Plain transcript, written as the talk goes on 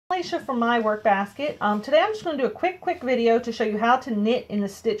Alicia from My Work Basket. Today I'm just going to do a quick video to show you how to knit in the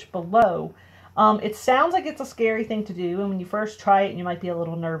stitch below. It sounds like it's a scary thing to do, and when you first try it you might be a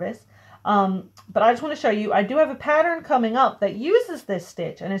little nervous. But I just want to show you, I do have a pattern coming up that uses this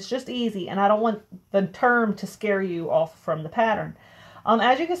stitch, and it's just easy, and I don't want the term to scare you off from the pattern.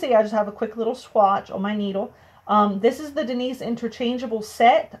 As you can see, I just have a quick little swatch on my needle. This is the Denise interchangeable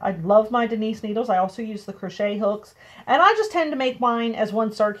set. I love my Denise needles. I also use the crochet hooks, and I just tend to make mine as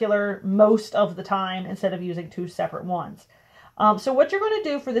one circular most of the time instead of using two separate ones. So what you're going to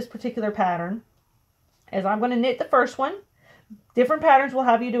do for this particular pattern is I'm going to knit the first one. Different patterns will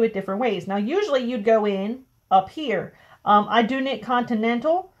have you do it different ways. Now usually you'd go in up here. I do knit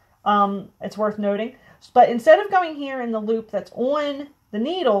continental, it's worth noting, but instead of going here in the loop that's on the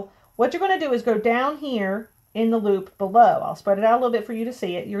needle, what you're going to do is go down here in the loop below. I'll spread it out a little bit for you to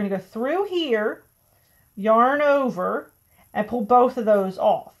see it. You're going to go through here, yarn over, and pull both of those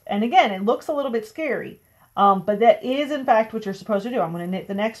off. And again, it looks a little bit scary, but that is in fact what you're supposed to do. I'm going to knit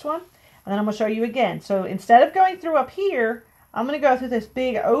the next one, and then I'm going to show you again. So instead of going through up here, I'm going to go through this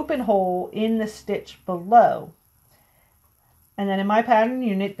big open hole in the stitch below. And then in my pattern,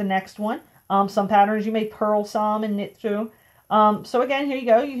 you knit the next one. Some patterns you may purl some and knit through. So again, here you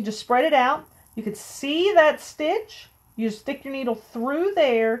go. You can just spread it out. You can see that stitch. You just stick your needle through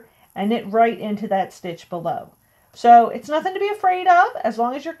there and knit right into that stitch below. So it's nothing to be afraid of as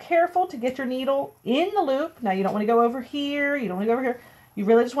long as you're careful to get your needle in the loop. Now you don't want to go over here. You don't want to go over here. You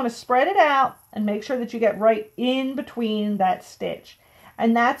really just want to spread it out and make sure that you get right in between that stitch.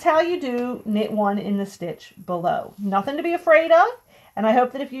 And that's how you do knit one in the stitch below. Nothing to be afraid of. And I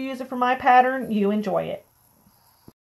hope that if you use it for my pattern, you enjoy it.